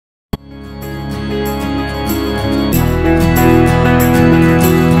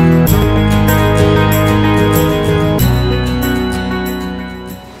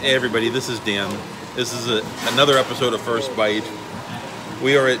everybody, this is Dan. This is another episode of First Bite.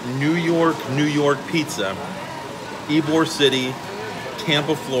 We are at New York Pizza, Ybor City,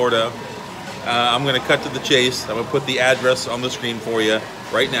 Tampa, Florida. I'm going to cut to the chase. I'm going to put the address on the screen for you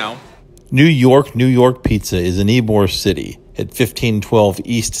right now. New York Pizza is in Ybor City at 1512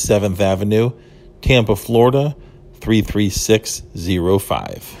 East 7th Avenue, Tampa, Florida,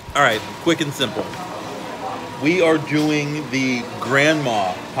 33605. All right, quick and simple. We are doing the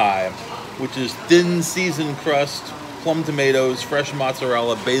grandma pie, which is thin seasoned crust, plum tomatoes, fresh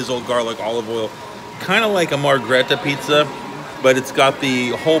mozzarella, basil, garlic, olive oil. Kind of like a margherita pizza, but it's got the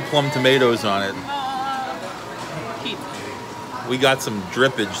whole plum tomatoes on it. We got some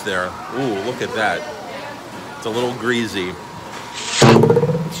drippage there. Ooh, look at that. It's a little greasy.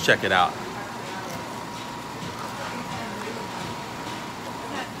 Let's check it out.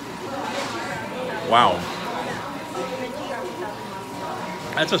 Wow.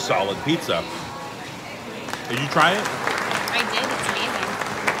 That's a solid pizza. Did you try it? I did. It's amazing.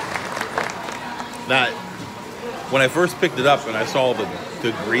 That, when I first picked it up and I saw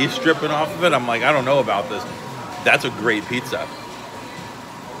the grease dripping off of it, I'm like, I don't know about this. That's a great pizza.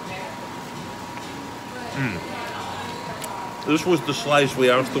 This was the slice. We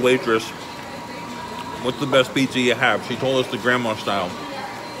asked the waitress, what's the best pizza you have? She told us the grandma style.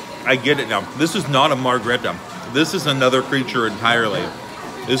 I get it now. This is not a margherita. This is another creature entirely.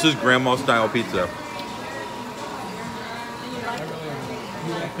 This is grandma style pizza.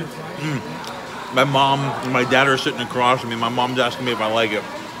 My mom and my dad are sitting across from me. My mom's asking me if I like it.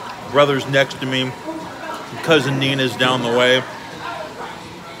 Brother's next to me. Cousin Nina's down the way.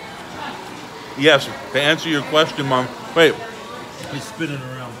 Yes, to answer your question, Mom. Wait. He's spinning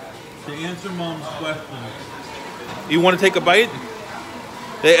around. To answer Mom's question. You want to take a bite?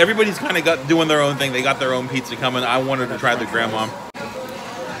 Everybody's kind of got doing their own thing. They got their own pizza coming. I wanted to try the grandma.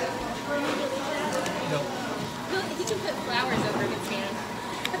 He can put flowers over his hand.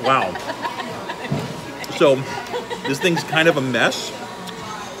 Wow. So, this thing's kind of a mess.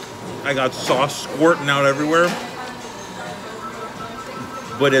 I got sauce squirting out everywhere.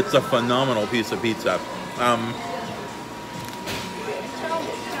 But it's a phenomenal piece of pizza.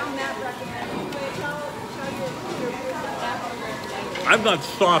 I've got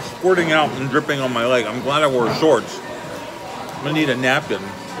sauce squirting out and dripping on my leg. I'm glad I wore shorts. I'm gonna need a napkin.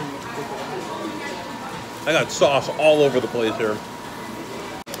 I got sauce all over the place here.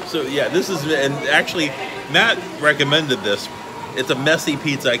 So yeah, this is, and actually Matt recommended this. It's a messy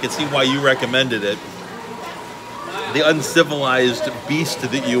pizza. I can see why you recommended it. The uncivilized beast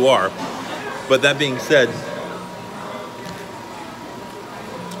that you are. But that being said,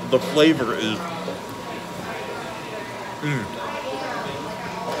 the flavor is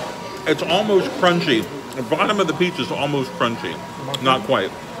it's almost crunchy. The bottom of the pizza is almost crunchy. Not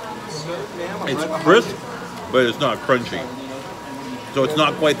quite. It's crisp, but it's not crunchy. So it's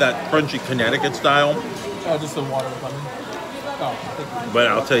not quite that crunchy Connecticut style. Oh, just the water with lemon. Oh, thank you. But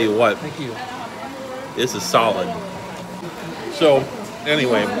I'll tell you what. Thank you. This is solid. So,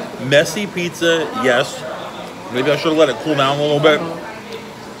 anyway, messy pizza, yes. Maybe I should have let it cool down a little bit.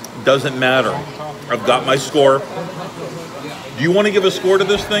 Doesn't matter. I've got my score. Do you want to give a score to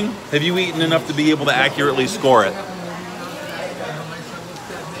this thing? Have you eaten enough to be able to accurately score it?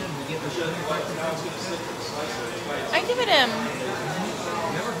 I give it a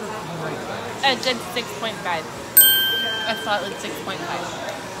good 6.5. A solid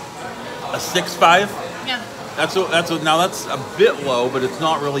 6.5. A 6.5? Yeah. Now that's a bit low, but it's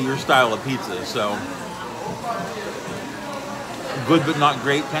not really your style of pizza, so good but not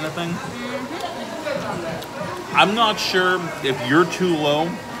great kind of thing. I'm not sure if you're too low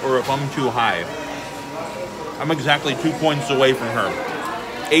or if I'm too high. I'm exactly 2 points away from her.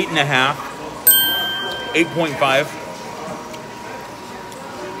 8.5, 8.5.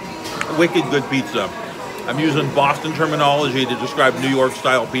 Wicked good pizza. I'm using Boston terminology to describe New York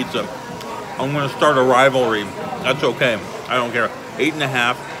style pizza. I'm going to start a rivalry. That's okay. I don't care.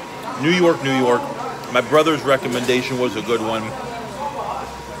 8.5. New York. My brother's recommendation was a good one.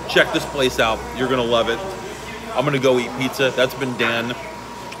 Check this place out. You're going to love it. I'm going to go eat pizza. That's been Dan.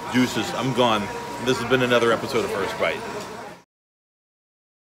 Deuces. I'm gone. This has been another episode of First Bite.